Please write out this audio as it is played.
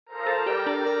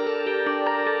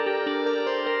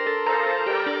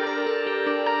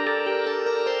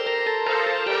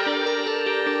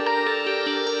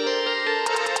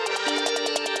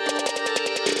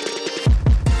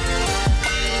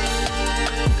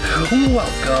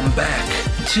Welcome back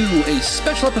to a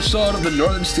special episode of the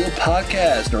Northern Steel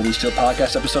Podcast. Northern Steel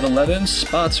Podcast episode 11,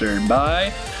 sponsored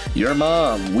by your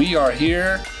mom. We are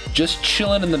here just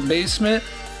chilling in the basement,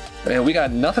 and we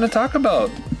got nothing to talk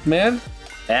about, man.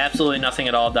 Absolutely nothing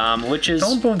at all, Dom, which is...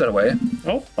 Don't move that away.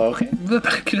 Oh, okay.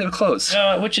 Keep it close.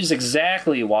 Which is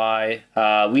exactly why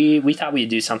we thought we'd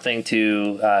do something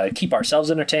to keep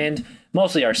ourselves entertained,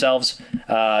 mostly ourselves,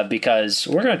 because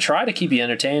we're going to try to keep you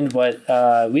entertained, but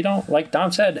we don't, like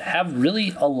Dom said, have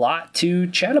really a lot to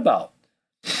chat about.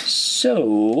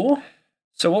 So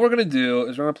what we're going to do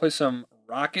is we're going to play some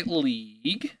Rocket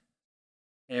League,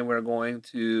 and we're going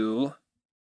to...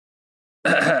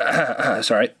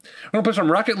 Sorry. We're going to play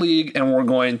some Rocket League, and we're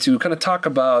going to kind of talk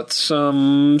about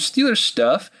some Steelers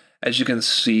stuff. As you can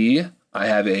see, I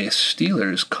have a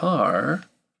Steelers car.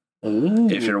 Ooh.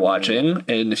 If you're watching,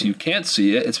 and if you can't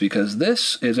see it, it's because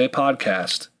this is a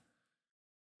podcast.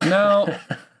 Now,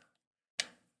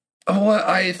 what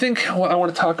I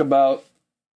want to talk about,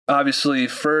 obviously,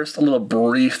 first, a little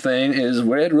brief thing is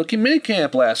we had rookie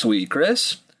minicamp last week,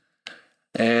 Chris.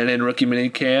 And in rookie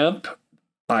minicamp,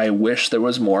 I wish there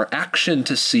was more action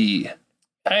to see.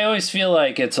 I always feel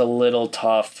like it's a little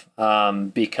tough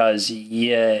because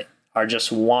you are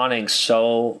just wanting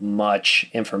so much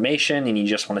information and you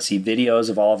just want to see videos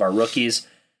of all of our rookies.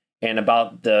 And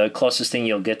about the closest thing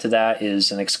you'll get to that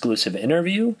is an exclusive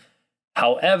interview.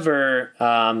 However,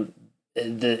 I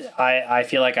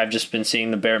feel like I've just been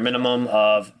seeing the bare minimum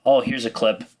of, oh, here's a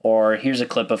clip, or here's a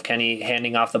clip of Kenny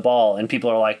handing off the ball. And people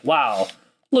are like, wow,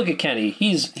 look at Kenny.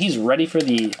 He's ready for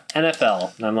the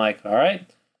NFL. And I'm like, all right.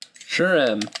 Sure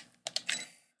am.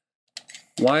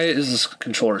 Why is this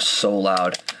controller so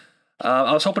loud?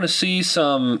 I was hoping to see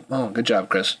some... Oh, good job,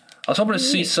 Chris. I was hoping to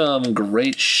see some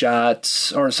great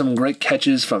shots or some great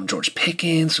catches from George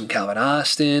Pickens, from Calvin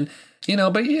Austin. You know,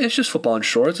 but it's just football in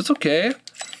shorts. It's okay.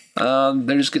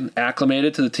 They're just getting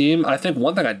acclimated to the team. I think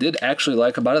one thing I did actually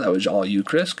like about it, that was all you,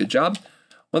 Chris. Good job.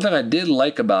 One thing I did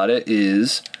like about it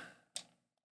is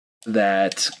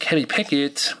that Kenny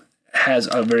Pickett has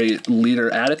a very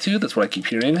leader attitude. That's what I keep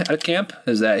hearing at camp,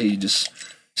 is that he just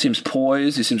seems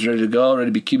poised. He seems ready to go, ready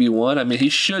to be QB1. I mean, he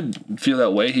should feel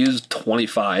that way. He is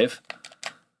 25.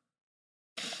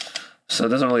 So it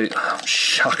doesn't really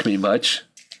shock me much.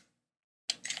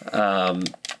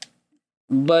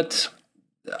 But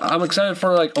I'm excited for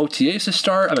OTAs to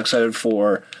start. I'm excited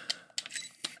for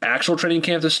actual training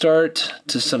camp to start,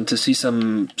 to see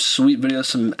some sweet videos,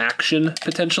 some action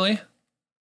potentially.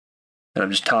 And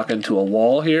I'm just talking to a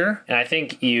wall here. And I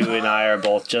think you and I are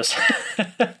both just,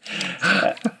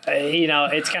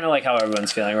 it's kind of like how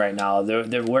everyone's feeling right now.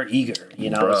 We're eager,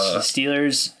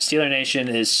 Steeler Nation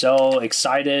is so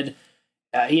excited.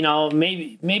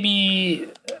 Maybe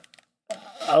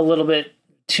a little bit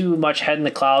too much head in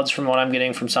the clouds from what I'm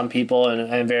getting from some people,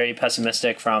 and very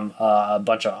pessimistic from a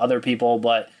bunch of other people.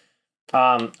 But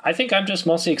I think I'm just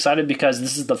mostly excited because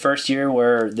this is the first year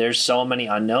where there's so many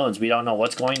unknowns. We don't know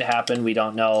what's going to happen. We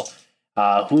don't know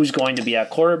who's going to be at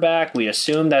quarterback. We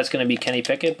assume that's going to be Kenny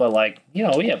Pickett, but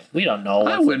we don't know.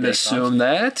 I wouldn't assume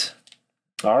that.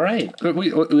 All right,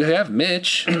 we have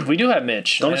Mitch. We do have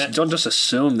Mitch. Don't just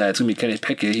assume that it's going to be Kenny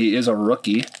Pickett. He is a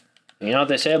rookie. You know what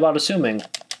they say about assuming?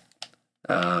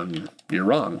 You're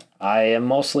wrong. I am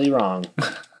mostly wrong.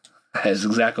 That's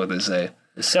exactly what they say.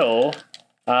 So,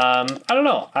 I don't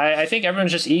know. I think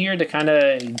everyone's just eager to kind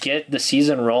of get the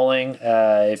season rolling.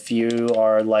 If you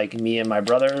are like me and my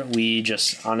brother, we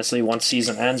just honestly, once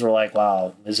season ends, we're like,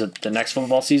 wow, is it the next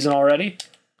football season already?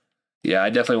 Yeah,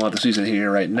 I definitely want the season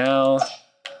here right now.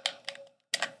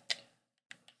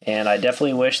 And I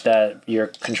definitely wish that your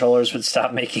controllers would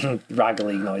stop making Rocket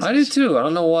League noises. I do too. I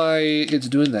don't know why it's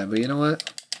doing that, but you know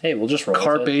what? Hey, we'll just roll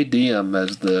Carpe with it. diem,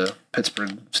 as the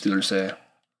Pittsburgh Steelers say.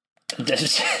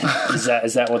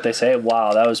 Is that what they say?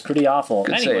 Wow, that was pretty awful.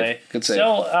 Good save.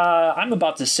 So I'm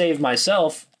about to save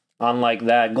myself on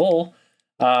that goal.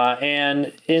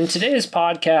 And in today's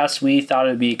podcast, we thought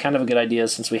it'd be kind of a good idea,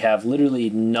 since we have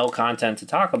literally no content to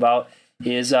talk about,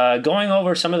 is going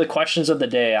over some of the questions of the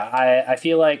day. I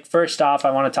feel like, first off, I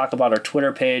want to talk about our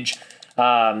Twitter page.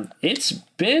 It's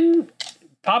been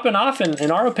popping off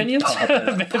in our opinions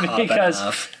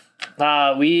because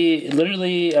we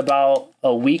literally, about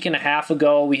a week and a half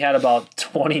ago, we had about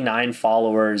 29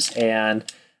 followers, and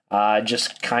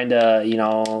just kind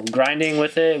of, grinding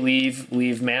with it.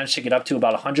 We've managed to get up to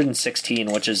about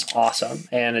 116, which is awesome.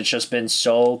 And it's just been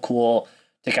so cool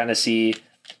to kind of see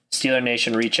Steeler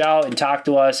Nation reach out and talk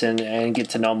to us and get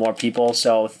to know more people.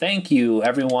 So thank you,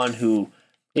 everyone who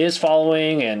is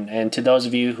following, and to those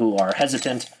of you who are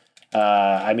hesitant,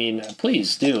 I mean,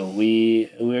 please do.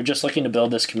 We're just looking to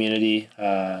build this community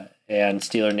and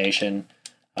Steeler Nation.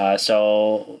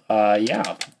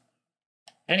 Yeah.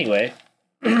 Anyway,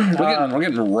 we're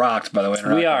getting rocked, by the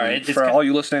way. We are. For all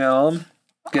you listening at home,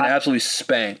 getting absolutely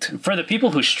spanked. For the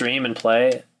people who stream and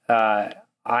play, I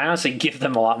honestly give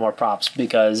them a lot more props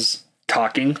because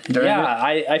talking.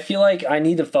 I feel like I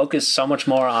need to focus so much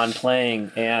more on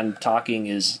playing, and talking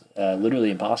is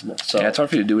literally impossible. So yeah, it's hard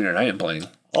for you to do when you're not even playing.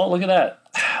 Oh, look at that.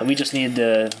 We just need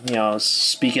to,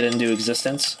 speak it into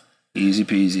existence. Easy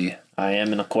peasy. I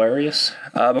am an Aquarius.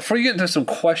 Before you get into some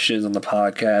questions on the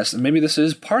podcast, maybe this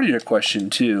is part of your question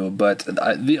too, but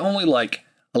the only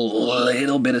a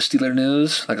little bit of Steeler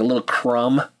news, like a little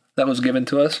crumb that was given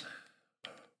to us,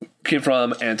 came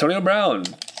from Antonio Brown,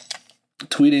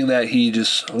 tweeting that he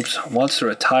just wants to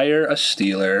retire a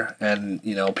Steeler, and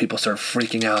people start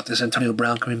freaking out. Is Antonio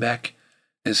Brown coming back?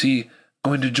 Is he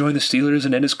going to join the Steelers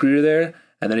and end his career there?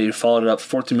 And then he followed it up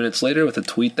 14 minutes later with a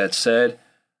tweet that said,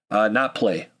 not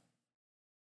play.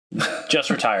 Just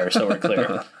retire, so we're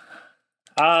clear.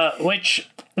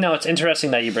 It's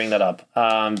interesting that you bring that up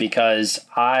because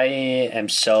I am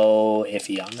so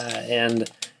iffy on that.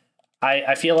 And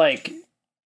I feel like,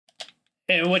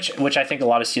 which I think a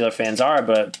lot of Steeler fans are,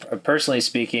 but personally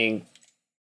speaking,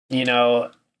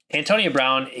 Antonio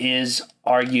Brown is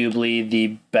arguably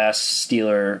the best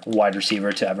Steeler wide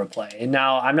receiver to ever play.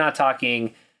 Now, I'm not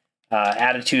talking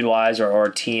attitude-wise or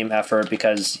team effort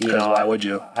because why would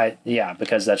you?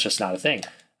 Because that's just not a thing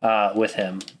with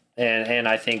him, and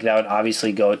I think that would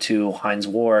obviously go to Hines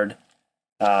Ward,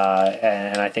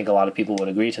 and I think a lot of people would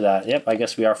agree to that. Yep, I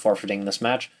guess we are forfeiting this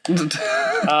match,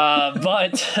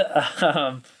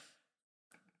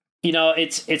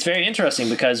 it's very interesting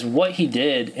because what he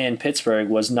did in Pittsburgh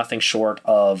was nothing short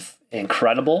of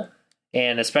incredible.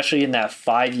 And especially in that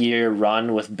 5-year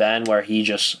run with Ben where he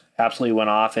just absolutely went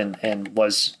off and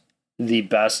was the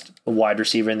best wide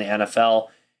receiver in the NFL,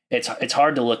 it's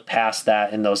hard to look past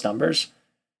that in those numbers.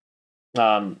 What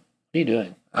are you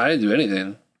doing? I didn't do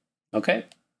anything. Okay.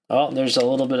 Well, there's a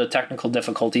little bit of technical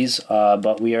difficulties,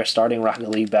 but we are starting Rocket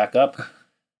League back up.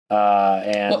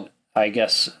 I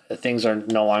guess things are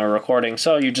no longer recording,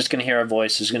 so you're just going to hear our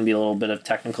voice. There's going to be a little bit of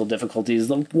technical difficulties.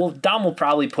 Dom will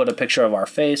probably put a picture of our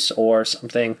face or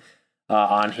something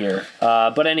on here.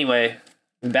 But anyway,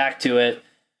 back to it.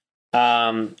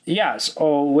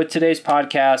 So with today's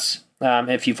podcast,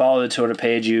 if you follow the Twitter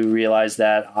page, you realize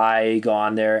that I go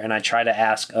on there and I try to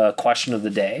ask a question of the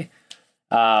day.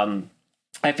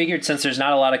 I figured since there's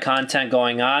not a lot of content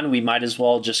going on, we might as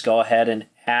well just go ahead and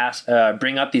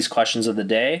bring up these questions of the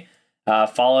day.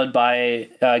 Followed by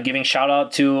giving shout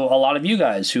out to a lot of you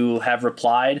guys who have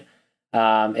replied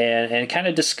and kind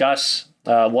of discuss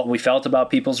what we felt about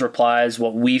people's replies,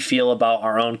 what we feel about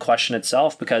our own question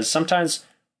itself, because sometimes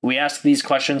we ask these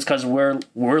questions because we're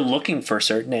looking for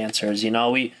certain answers.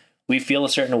 We feel a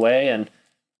certain way, and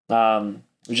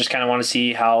we just kind of want to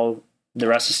see how the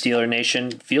rest of Steeler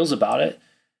Nation feels about it.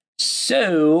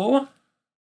 So,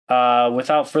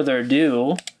 without further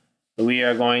ado, we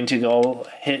are going to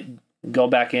go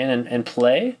back in and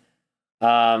play.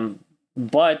 But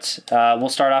we'll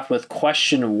start off with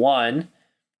question 1.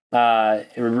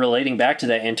 Relating back to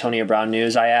the Antonio Brown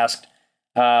news, I asked,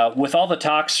 with all the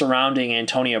talk surrounding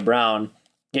Antonio Brown,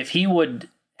 if he would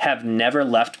have never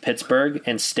left Pittsburgh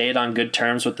and stayed on good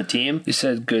terms with the team. You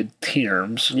said good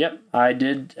terms. Yep, I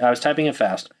did. I was typing it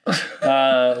fast.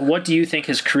 What do you think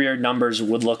his career numbers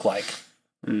would look like?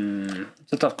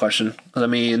 It's a tough question. I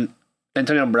mean,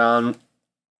 Antonio Brown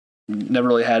never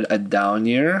really had a down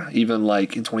year, even in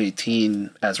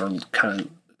 2018, as we're kind of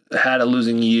had a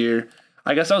losing year.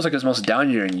 I guess that was his most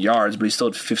down year in yards, but he still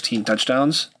had 15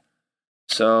 touchdowns.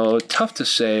 So tough to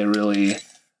say, really.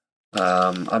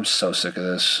 I'm so sick of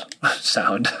this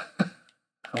sound. I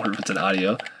wonder if it's an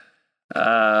audio.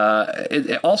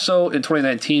 Also, in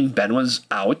 2019, Ben was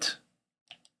out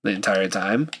the entire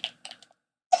time.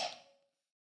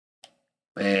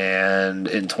 And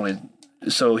in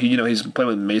so he's playing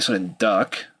with Mason and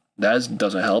Duck. That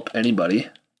doesn't help anybody.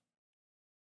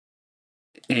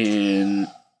 In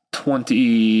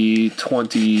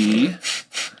 2020,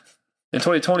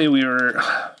 we were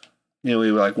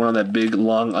went on that big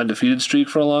long undefeated streak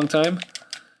for a long time,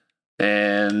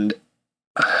 but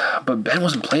Ben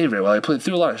wasn't playing very well. He played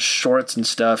through a lot of shorts and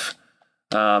stuff.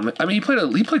 He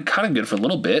played kind of good for a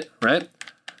little bit, right?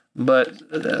 But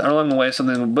along the way,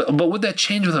 something. But would that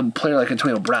change with a player like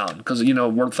Antonio Brown? Because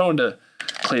we're throwing to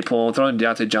Claypool, throwing to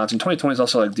Deontay Johnson. 2020 is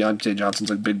also Deontay Johnson's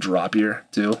big drop year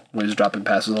too, when he's dropping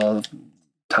passes all the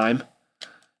time.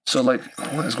 So what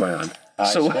is going on?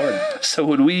 So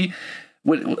would we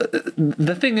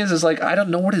the thing is like, I don't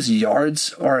know what his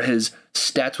yards or his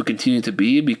stats would continue to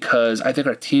be, because I think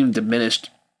our team diminished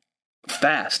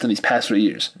fast in these past 3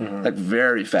 years, like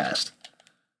very fast.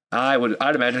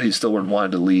 I'd imagine he still would have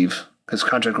wanted to leave. His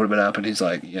contract would have been up, and he's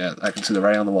like, yeah, I can see the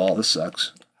writing on the wall. This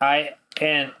sucks. And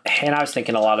I was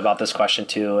thinking a lot about this question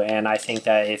too, and I think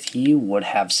that if he would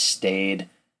have stayed,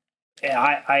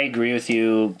 I agree with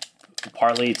you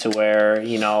partly to where,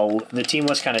 you know, the team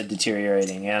was kind of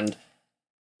deteriorating, and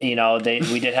you know,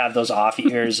 we did have those off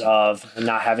years of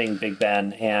not having Big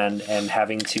Ben and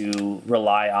having to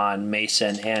rely on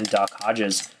Mason and Duck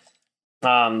Hodges.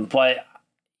 But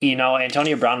you know,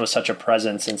 Antonio Brown was such a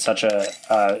presence and such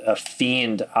a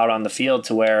fiend out on the field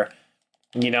to where,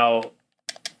 you know,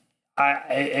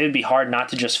 it would be hard not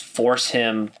to just force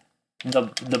him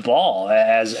the ball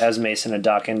as Mason and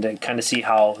Duck, and to kind of see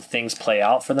how things play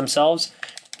out for themselves.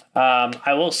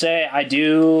 I will say I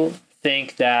do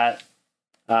think that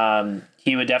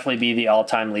he would definitely be the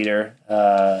all-time leader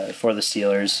for the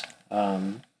Steelers.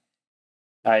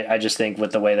 I just think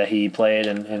with the way that he played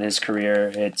and his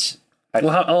career, it's...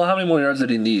 how many more yards did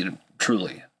he need,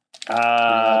 truly?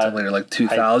 Like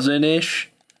 2,000-ish?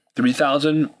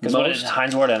 3,000 Because what did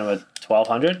Hines Ward end with?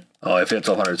 1,200? Oh, if he had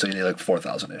 1,200, so you need like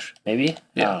 4,000-ish. Maybe?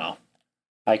 Yeah. I don't know.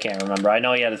 I can't remember. I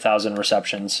know he had 1,000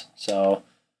 receptions, so...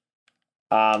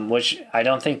 which I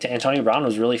don't think Antonio Brown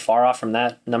was really far off from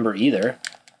that number either.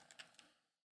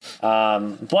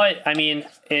 But, I mean,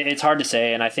 it's hard to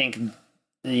say, and I think,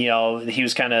 you know, he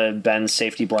was kind of Ben's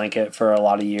safety blanket for a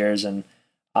lot of years, and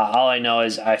all I know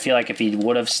is I feel like if he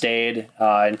would have stayed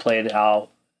and played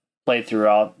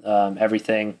throughout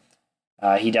everything,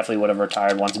 he definitely would have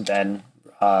retired once Ben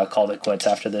called it quits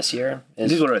after this year. He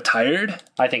would have retired?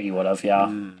 I think he would have, yeah.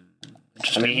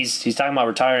 I mean, he's talking about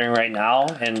retiring right now,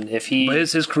 and if he... But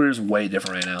his career is way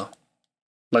different right now.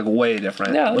 Like, way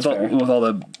different. Yeah, with all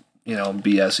the, you know,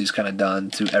 BS he's kind of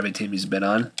done to every team he's been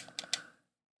on.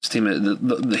 His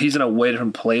team, he's in a way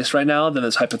different place right now than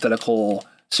this hypothetical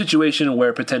situation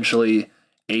where potentially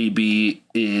AB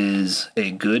is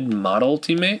a good model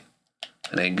teammate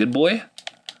and a good boy.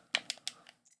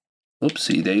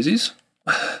 Oopsie daisies.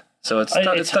 So it's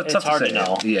tough hard to say. To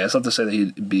know. Yeah, it's tough to say that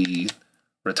he'd be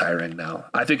retiring now.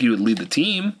 I think he would lead the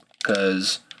team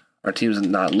because our team's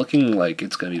not looking like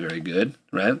it's going to be very good,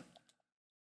 right?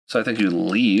 So I think he would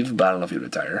leave, but I don't know if he'd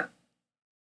retire.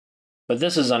 But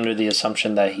this is under the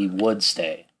assumption that he would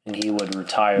stay and he would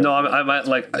retire. No, I meant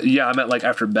like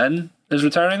after Ben is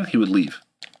retiring, he would leave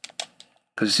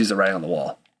because he sees the writing on the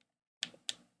wall.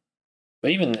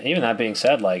 But even that being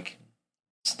said, like,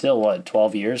 still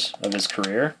 12 years of his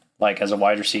career, like as a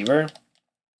wide receiver.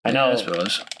 I know. I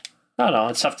suppose. No,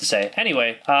 it's tough to say.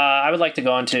 Anyway, I would like to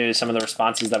go into some of the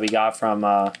responses that we got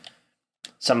from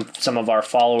some of our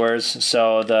followers.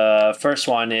 So the first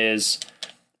one is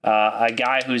a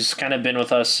guy who's kind of been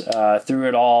with us through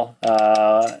it all.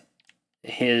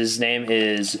 His name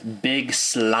is Big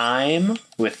Slime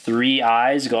with 3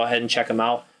 eyes. Go ahead and check him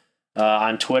out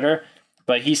on Twitter.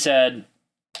 But he said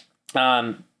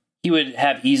he would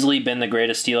have easily been the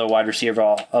greatest Steeler wide receiver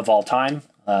of all time,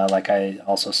 like I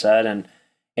also said.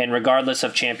 And regardless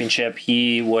of championship,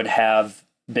 he would have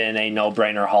been a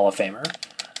no-brainer Hall of Famer.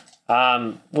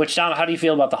 Which, Tom, how do you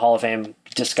feel about the Hall of Fame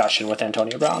discussion with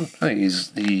Antonio Brown? I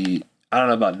think I don't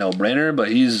know about no-brainer, but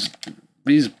he's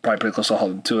probably pretty close to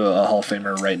a Hall of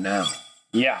Famer right now.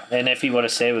 Yeah, and if he would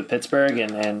have stayed with Pittsburgh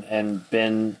and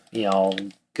been, you know,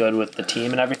 good with the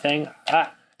team and everything,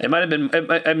 it might have been.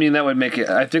 I mean, that would make it.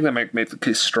 I think that might make the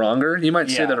case stronger. You might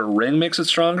say that a ring makes it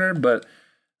stronger, but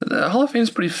the Hall of Fame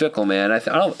is pretty fickle, man. I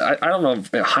don't know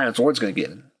if Hines Ward's going to get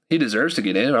in. He deserves to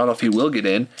get in. I don't know if he will get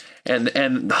in. And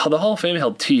the Hall of Fame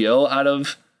held T.O. out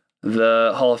of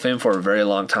the Hall of Fame for a very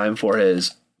long time for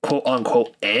his quote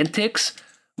unquote antics.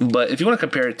 But if you want to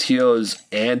compare T.O.'s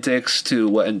antics to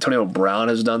what Antonio Brown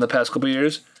has done the past couple of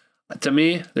years, to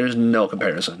me, there's no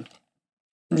comparison.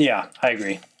 Yeah, I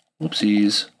agree.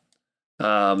 Oopsies.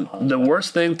 The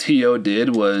worst thing T.O.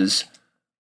 did was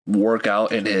work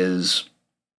out in his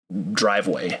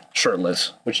driveway,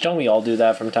 shirtless. Which, don't we all do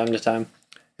that from time to time?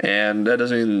 And that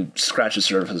doesn't even scratch the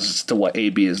surface to what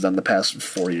AB has done the past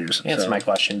 4 years. Answer my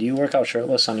question. Do you work out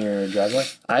shirtless on your driveway?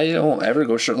 I don't ever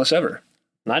go shirtless ever.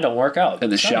 And I don't work out. In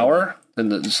the shower? In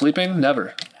the sleeping?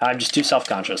 Never. I'm just too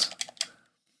self-conscious.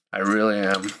 I really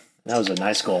am. That was a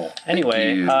nice goal.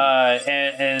 Anyway,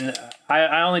 and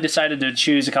I only decided to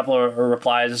choose a couple of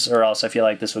replies, or else I feel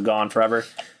like this would go on forever.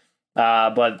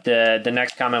 But the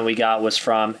next comment we got was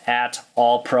from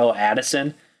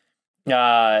 @AllProAddison.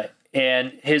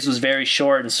 and his was very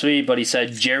short and sweet, but he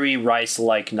said Jerry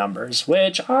Rice-like numbers,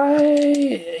 which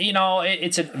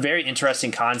it's a very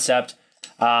interesting concept.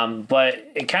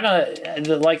 But it kind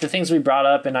of like the things we brought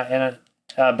up and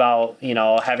about,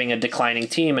 having a declining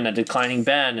team and a declining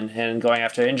Ben and going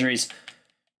after injuries.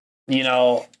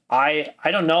 I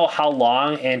don't know how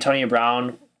long Antonio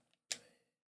Brown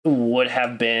would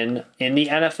have been in the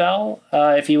NFL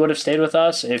if he would have stayed with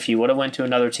us, if he would have went to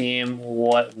another team,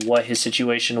 what his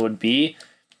situation would be.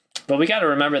 But we got to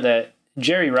remember that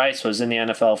Jerry Rice was in the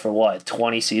NFL for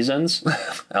 20 seasons?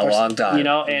 A long time.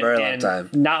 Very long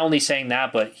time. Not only saying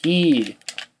that, but he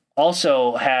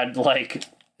also had like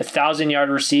 1,000-yard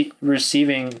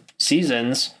receiving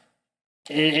seasons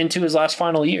into his last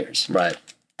final years. Right.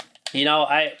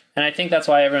 I think that's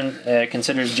why everyone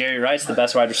considers Jerry Rice the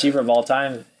best wide receiver of all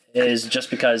time, is just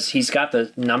because he's got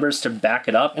the numbers to back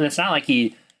it up. And it's not like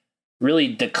he really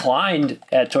declined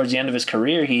towards the end of his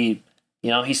career. He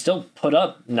still put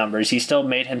up numbers. He still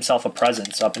made himself a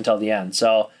presence up until the end.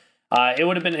 So it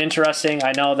would have been interesting.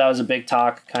 I know that was a big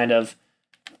talk kind of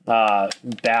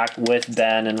back with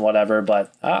Ben and whatever,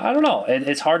 but I don't know.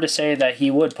 It's hard to say that he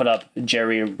would put up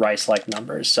Jerry Rice-like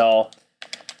numbers. So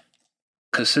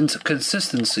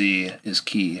consistency is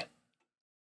key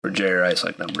for Jerry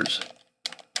Rice-like numbers.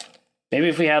 Maybe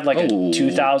if we had like a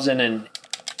 2007,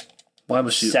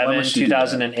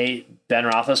 2008 Ben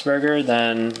Roethlisberger,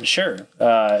 then sure.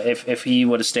 If he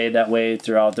would have stayed that way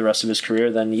throughout the rest of his career,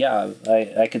 then yeah,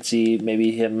 I could see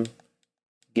maybe him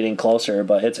getting closer,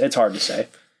 but it's hard to say.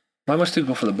 Why must you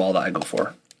go for the ball that I go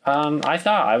for? I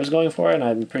thought I was going for it, and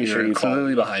I'm pretty sure you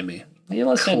clearly behind me. You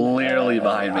listen, clearly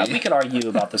behind me. We could argue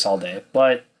about this all day,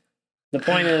 but the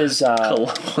point is...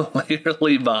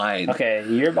 clearly behind. Okay,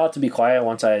 you're about to be quiet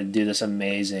once I do this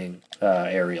amazing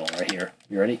aerial right here.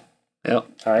 You ready? Yep.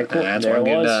 All right, cool. That's what I'm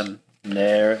done.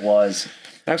 There it was.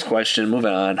 Next question,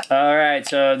 moving on. All right,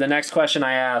 so the next question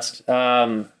I asked,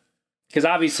 because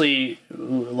obviously,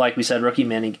 like we said, rookie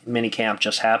mini camp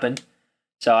just happened.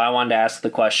 So I wanted to ask the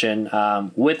question,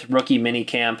 with rookie mini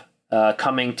camp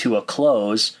coming to a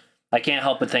close, I can't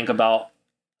help but think about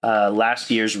last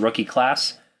year's rookie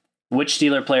class. Which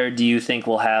Steeler player do you think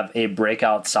will have a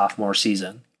breakout sophomore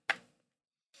season?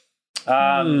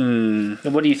 What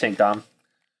do you think, Dom?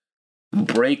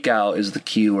 Breakout is the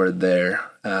key word there,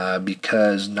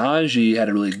 because Najee had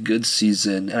a really good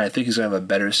season, and I think he's going to have a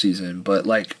better season. But,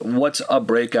 what's a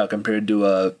breakout compared to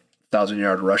a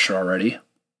 1,000-yard rusher already?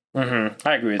 Mm-hmm.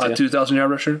 I agree with you. A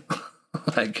 2,000-yard rusher?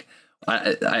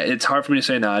 It's hard for me to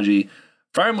say Najee.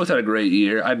 Freiermuth had a great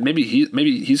year. Maybe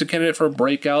he's a candidate for a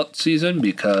breakout season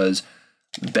because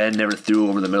Ben never threw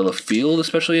over the middle of the field,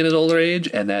 especially in his older age,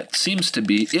 and that seems to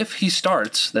be, if he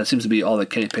starts, that seems to be all that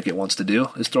Kenny Pickett wants to do,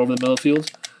 is throw over the middle of the field.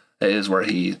 That is where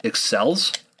he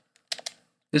excels,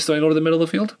 is throwing over the middle of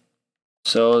the field.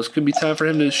 So this could be time for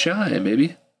him to shine,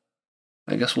 maybe.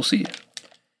 I guess we'll see.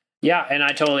 Yeah, and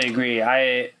I totally agree.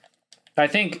 I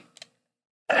think...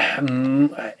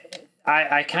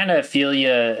 I kind of feel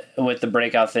you with the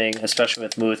breakout thing, especially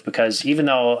with Muth, because even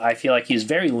though I feel like he's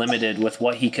very limited with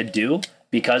what he could do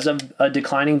because of a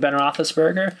declining Ben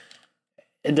Roethlisberger,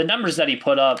 the numbers that he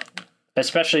put up,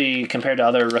 especially compared to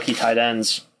other rookie tight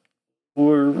ends,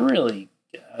 were really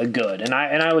good. And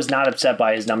I was not upset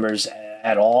by his numbers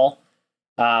at all.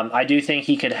 I do think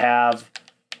he could have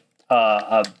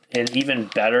an even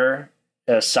better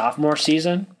sophomore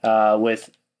season with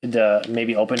the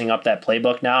maybe opening up that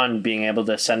playbook now and being able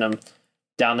to send them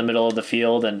down the middle of the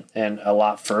field and a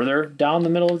lot further down the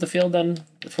middle of the field than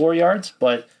 4 yards.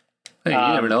 But hey, you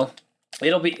never know.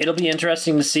 It'll be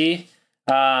interesting to see.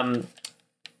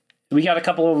 We got a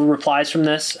couple of replies from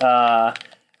this. A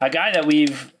guy that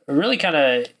we've really kind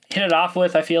of hit it off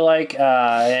with, I feel like,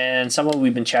 and someone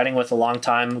we've been chatting with a long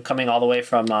time, coming all the way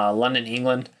from London,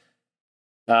 England.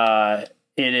 It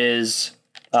is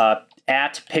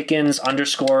at Pickens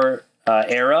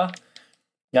 _era.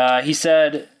 He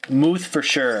said Muth for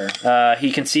sure.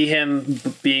 He can see him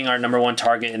being our number one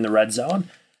target in the red zone.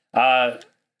 I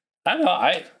don't know.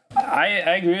 I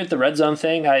agree with the red zone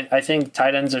thing. I think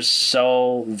tight ends are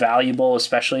so valuable,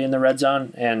 especially in the red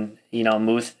zone. And,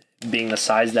 Muth being the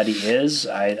size that he is,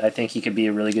 I think he could be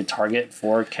a really good target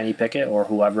for Kenny Pickett or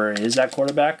whoever is that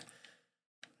quarterback.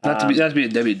 Not to be a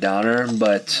Debbie Downer,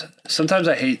 but sometimes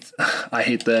I hate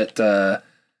that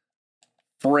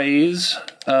phrase.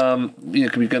 Can be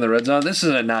good in the red zone. This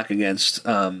isn't a knock against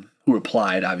who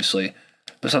replied, obviously,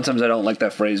 but sometimes I don't like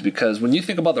that phrase because when you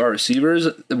think about our receivers,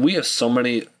 we have so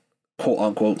many quote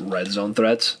unquote red zone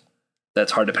threats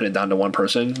that's hard to pin it down to one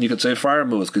person. You could say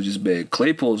Freiermuth because he's big,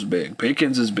 Claypool's big,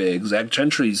 Pickens is big, Zach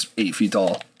Gentry's 8 feet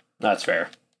tall. That's fair.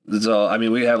 So, I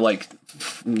mean, we have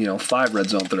 5 red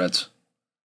zone threats.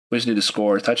 We just need to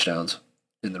score touchdowns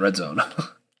in the red zone.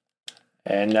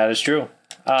 And that is true.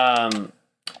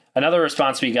 Another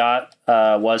response we got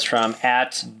was from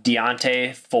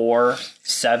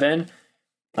 @Deontay47.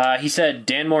 He said,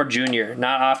 Dan Moore Jr.,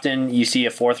 not often you see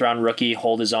a 4th-round rookie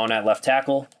hold his own at left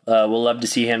tackle. We'll love to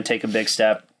see him take a big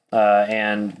step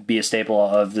and be a staple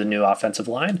of the new offensive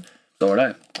line. So would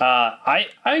I.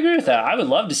 I agree with that. I would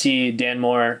love to see Dan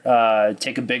Moore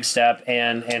take a big step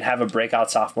and have a breakout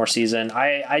sophomore season.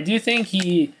 I do think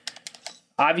he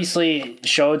obviously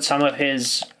showed some of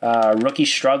his rookie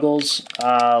struggles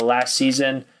last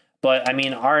season, but I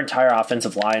mean, our entire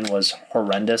offensive line was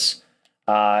horrendous.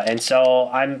 And so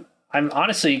I'm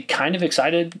honestly kind of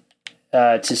excited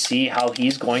to see how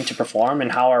he's going to perform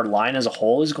and how our line as a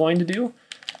whole is going to do.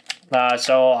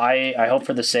 So I hope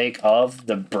for the sake of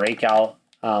the breakout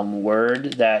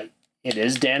word that it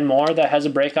is Dan Moore that has a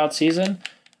breakout season.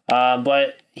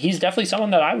 But he's definitely someone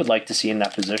that I would like to see in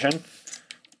that position.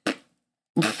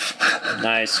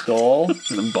 Nice goal.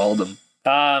 Balled him.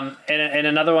 And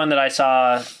another one that I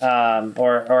saw,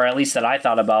 or at least that I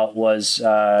thought about, was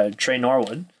Trey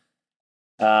Norwood.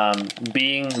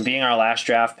 Being our last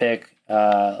draft pick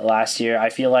last year, I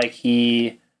feel like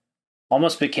he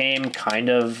almost became kind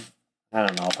of, I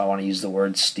don't know if I want to use the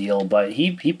word steal, but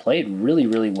he played really,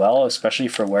 really well, especially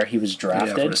for where he was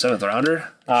drafted. Yeah, for the 7th rounder.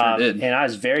 Sure did. And I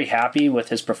was very happy with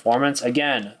his performance.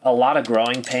 Again, a lot of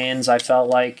growing pains, I felt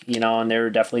like, and there were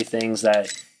definitely things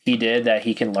that he did that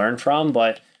he can learn from.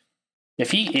 But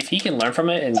if he can learn from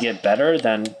it and get better,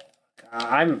 then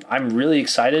I'm really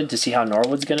excited to see how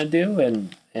Norwood's going to do.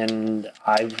 And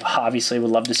I obviously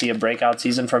would love to see a breakout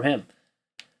season from him.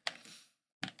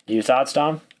 Your thoughts,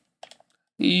 Dom?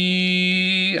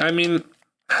 I mean,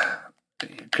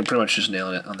 you're pretty much just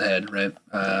nailing it on the head, right?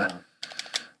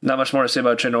 Not much more to say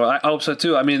about Trey Norwood. I hope so,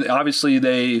 too. I mean, obviously,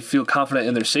 they feel confident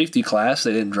in their safety class.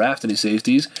 They didn't draft any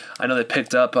safeties. I know they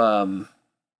picked up,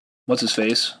 what's his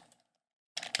face?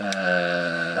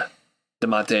 DeMonte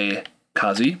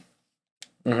Kazi.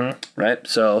 Mm-hmm. Right?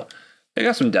 So they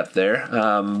got some depth there.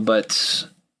 But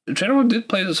Trey Norwood did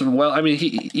play this well. I mean,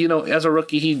 he, as a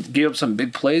rookie, he gave up some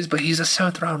big plays, but he's a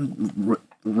 7th-round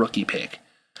rookie pick.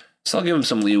 So I'll give him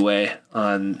some leeway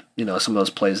on, some of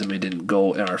those plays that maybe didn't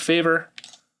go in our favor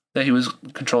that he was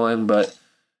controlling. But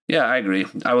yeah, I agree.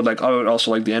 I would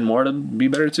also like Dan Moore to be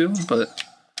better too, but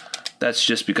that's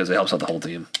just because it helps out the whole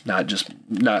team.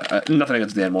 Nothing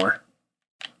against Dan Moore.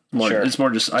 Sure. It's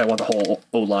more just I want the whole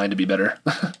O-line to be better.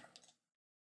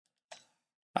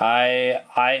 I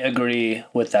agree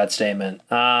with that statement.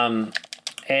 And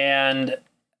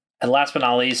last but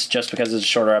not least, just because it's a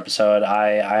shorter episode,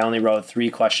 I only wrote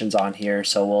 3 questions on here,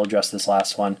 so we'll address this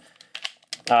last one.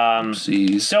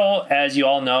 So, as you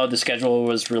all know, the schedule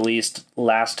was released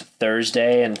last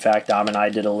Thursday. In fact, Dom and I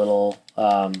did a little,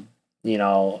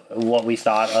 what we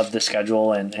thought of the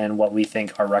schedule and what we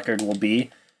think our record will be.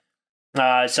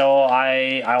 So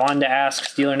I wanted to ask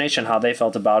Steeler Nation how they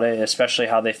felt about it, especially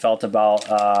how they felt about,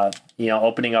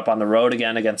 opening up on the road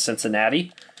again against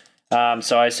Cincinnati.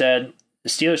 So I said, the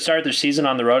Steelers start their season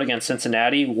on the road against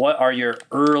Cincinnati. What are your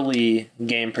early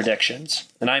game predictions?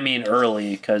 And I mean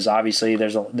early because obviously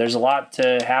there's a lot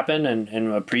to happen and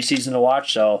a preseason to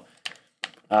watch. So,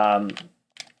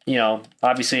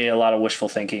 obviously a lot of wishful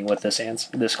thinking with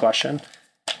this question.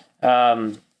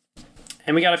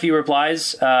 And we got a few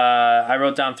replies. I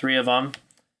wrote down 3 of them.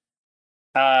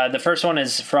 The first one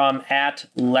is from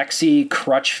 @Lexi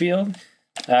Crutchfield.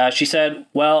 She said,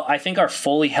 well, I think our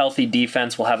fully healthy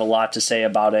defense will have a lot to say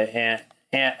about it, and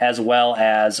as well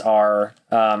as our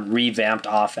revamped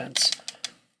offense.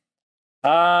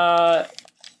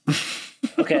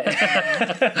 Okay.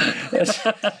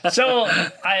 So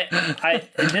I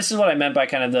this is what I meant by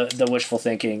kind of the wishful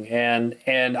thinking,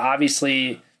 and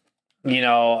obviously,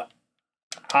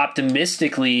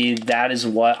 optimistically, that is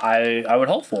what I would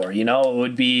hope for. It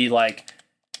would be like,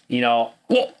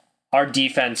 our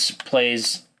defense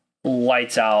plays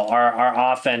lights out.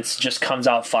 Our offense just comes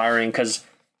out firing because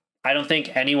I don't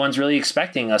think anyone's really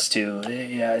expecting us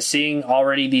to. Seeing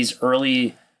already these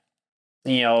early,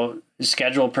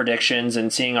 schedule predictions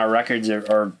and seeing our records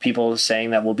or people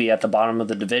saying that we'll be at the bottom of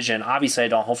the division. Obviously, I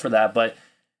don't hope for that, but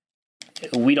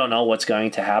we don't know what's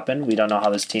going to happen. We don't know how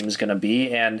this team is going to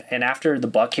be. And after the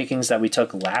butt kickings that we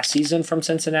took last season from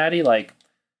Cincinnati, like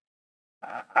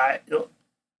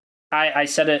I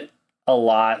said it a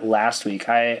lot last week.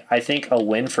 I think a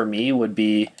win for me would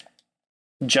be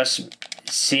just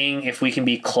seeing if we can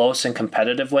be close and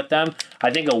competitive with them.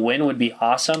 I think a win would be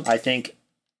awesome. I think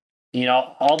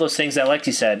all those things that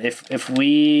Lexi said, if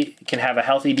we can have a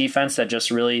healthy defense that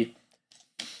just really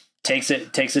takes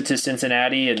it to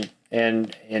Cincinnati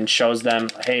and shows them,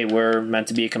 hey, we're meant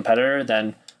to be a competitor,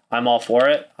 then I'm all for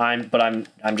it. I'm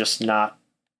just not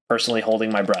personally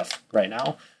holding my breath right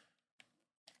now.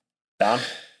 Don?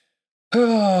 I'm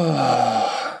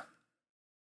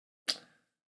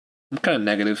kind of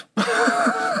negative.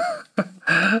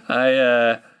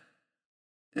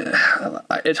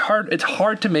 It's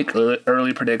hard to make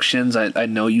early predictions. I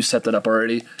know you set that up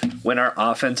already. When our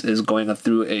offense is going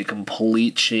through a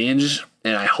complete change,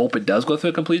 and I hope it does go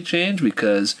through a complete change,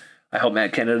 because I hope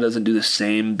Matt Canada doesn't do the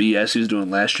same BS he was doing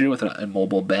last year with an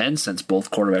immobile Ben, since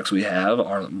both quarterbacks we have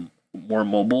are more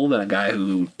mobile than a guy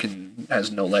who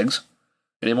has no legs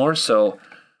anymore. So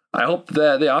I hope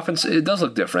that the offense, it does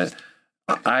look different.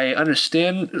 I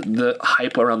understand the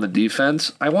hype around the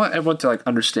defense. I want everyone to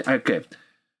understand. Okay.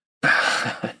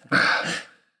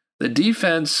 The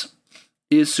defense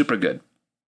is super good.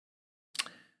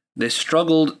 They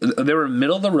struggled. They were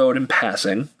middle of the road in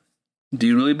passing. Do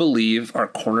you really believe our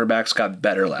cornerbacks got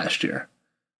better last year?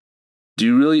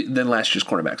 Than last year's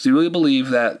cornerbacks? Do you really believe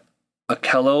that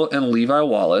Akello and Levi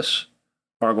Wallace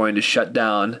are going to shut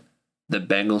down the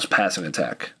Bengals passing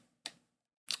attack?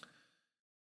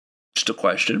 Just a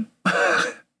question.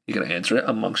 You can answer it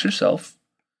amongst yourself.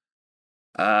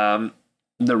 The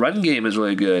run game is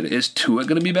really good. Is Tua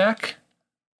going to be back?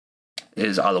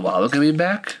 Is Alualo going to be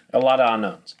back? A lot of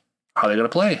unknowns. How are they going to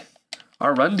play?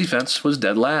 Our run defense was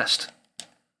dead last.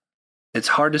 It's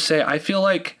hard to say. I feel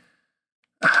like,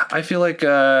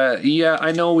 yeah,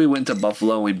 I know we went to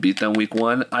Buffalo and we beat them week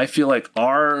 1. I feel like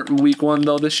our week 1,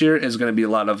 though, this year is going to be a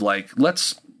lot of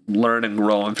let's learn and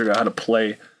grow and figure out how to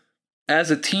play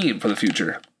as a team for the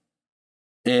future.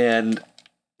 And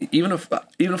even if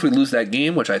we lose that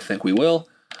game, which I think we will,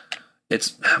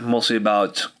 it's mostly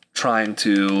about trying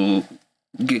to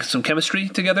get some chemistry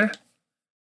together.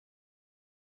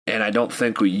 And I don't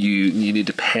think you need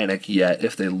to panic yet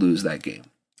if they lose that game.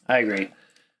 I agree.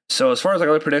 So as far as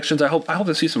early predictions, I hope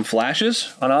to see some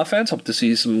flashes on offense. Hope to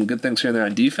see some good things here and there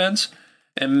on defense.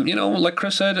 And, like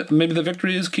Chris said, maybe the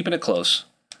victory is keeping it close.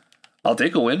 I'll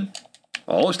take a win.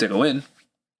 I'll always take a win.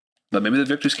 But maybe the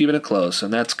victory's keeping it close.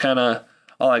 And that's kind of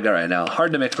all I got right now.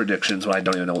 Hard to make predictions when I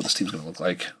don't even know what this team's going to look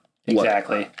like.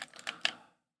 Exactly.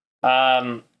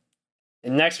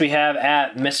 Next we have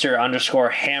at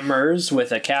Mr_Hammers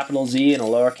with a capital Z and a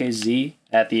lowercase z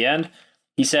at the end.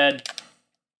 He said,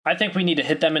 I think we need to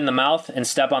hit them in the mouth and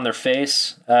step on their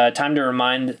face. Time to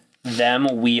remind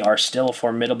them we are still a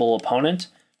formidable opponent.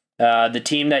 The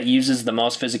team that uses the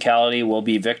most physicality will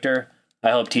be victor.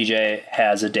 I hope TJ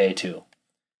has a day too.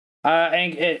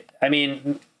 Kind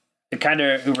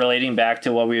of relating back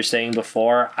to what we were saying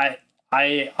before, I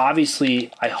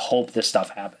hope this stuff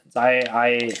happens.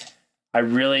 I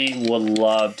really would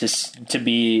love to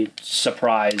be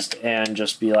surprised and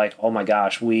just be like, oh my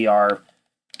gosh, we are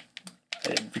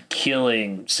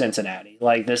killing Cincinnati.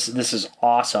 This is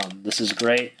awesome. This is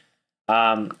great.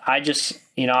 I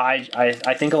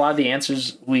think a lot of the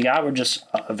answers we got were just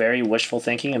a very wishful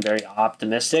thinking and very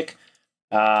optimistic.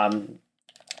 I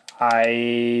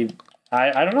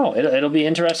don't know. It'll be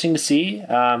interesting to see.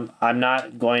 I'm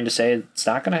not going to say it's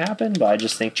not going to happen, but I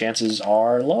just think chances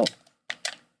are low.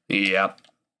 Yeah,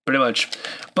 pretty much.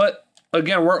 But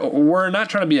again, we're not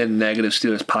trying to be a negative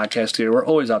Steelers podcast here. We're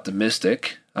always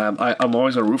optimistic. I'm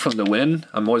always going to root for them to win.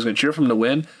 I'm always going to cheer for them to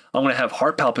win. I'm going to have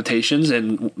heart palpitations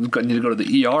and need to go to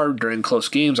the ER during close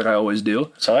games like I always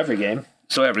do. So every game.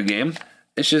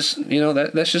 It's just,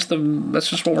 that's just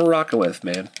what we're rocking with,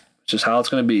 man. It's just how it's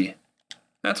going to be.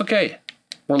 That's okay.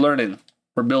 We're learning.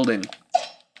 We're building.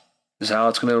 This is how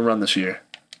it's going to run this year.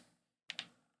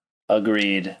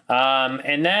 Agreed.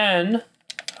 And then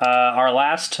our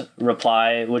last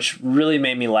reply, which really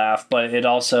made me laugh, but it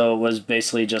also was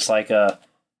basically just like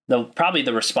probably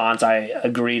the response I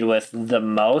agreed with the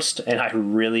most, and I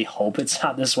really hope it's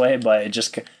not this way, but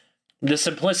the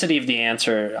simplicity of the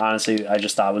answer, honestly, I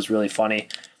just thought was really funny.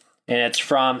 And it's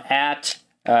from at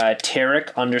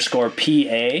Tarek_PA.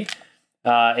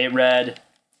 It read,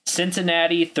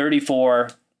 Cincinnati 34,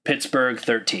 Pittsburgh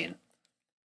 13.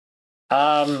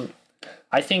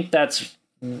 I think that's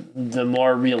the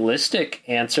more realistic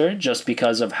answer just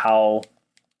because of how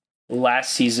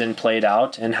last season played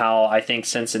out and how I think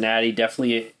Cincinnati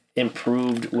definitely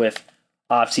improved with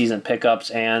offseason pickups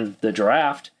and the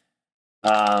draft.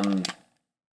 But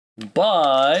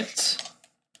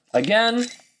again,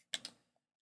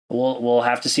 we'll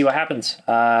have to see what happens.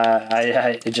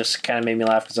 It just kind of made me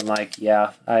laugh because I'm like,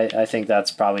 yeah, I think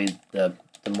that's probably the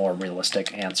more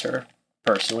realistic answer,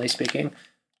 personally speaking.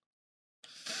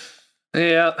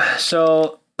 Yeah,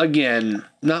 so again,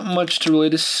 not much to really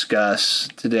discuss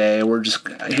today. We're just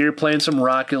here playing some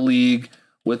Rocket League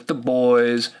with the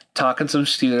boys, talking some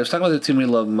Steelers, talking about the team we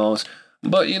love most.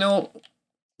 But,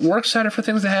 we're excited for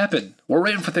things to happen. We're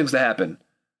waiting for things to happen.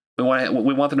 We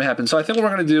want them to happen. So I think what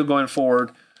we're going to do going forward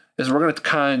is we're going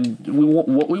to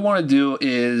what we want to do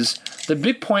is the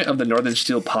big point of the Northern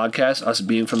Steel podcast, us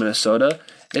being from Minnesota,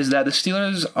 is that the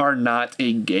Steelers are not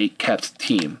a gate-kept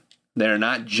team. They're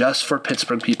not just for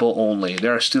Pittsburgh people only.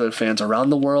 There are Steelers fans around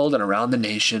the world and around the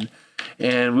nation,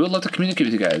 and we would love to communicate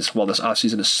with you guys. While this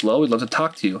offseason is slow, we'd love to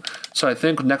talk to you. So I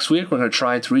think next week we're going to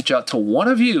try to reach out to one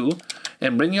of you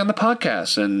and bring you on the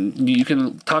podcast, and you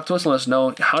can talk to us and let us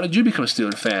know, how did you become a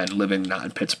Steelers fan living not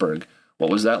in Pittsburgh? What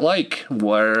was that like?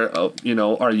 Where,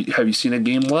 have you seen a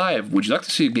game live? Would you like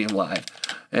to see a game live?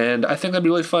 And I think that'd be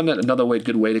really fun. Another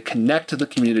good way to connect to the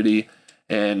community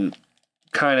and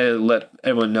kind of let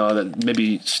everyone know that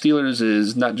maybe Steelers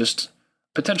is not just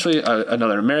potentially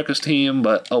another America's team,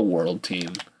 but a world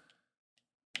team.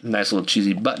 Nice little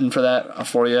cheesy button for that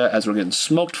for you as we're getting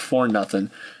smoked for nothing.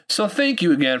 So thank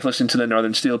you again for listening to the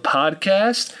Northern Steel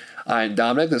podcast. I'm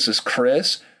Dominic. This is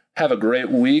Chris. Have a great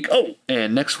week. Oh,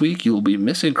 and next week you'll be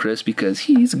missing Chris because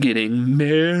he's getting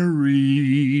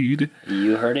married.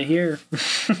 You heard it here.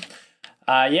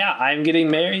 I'm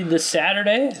getting married this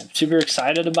Saturday. I'm super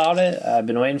excited about it. I've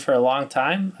been waiting for a long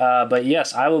time. But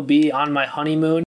yes, I will be on my honeymoon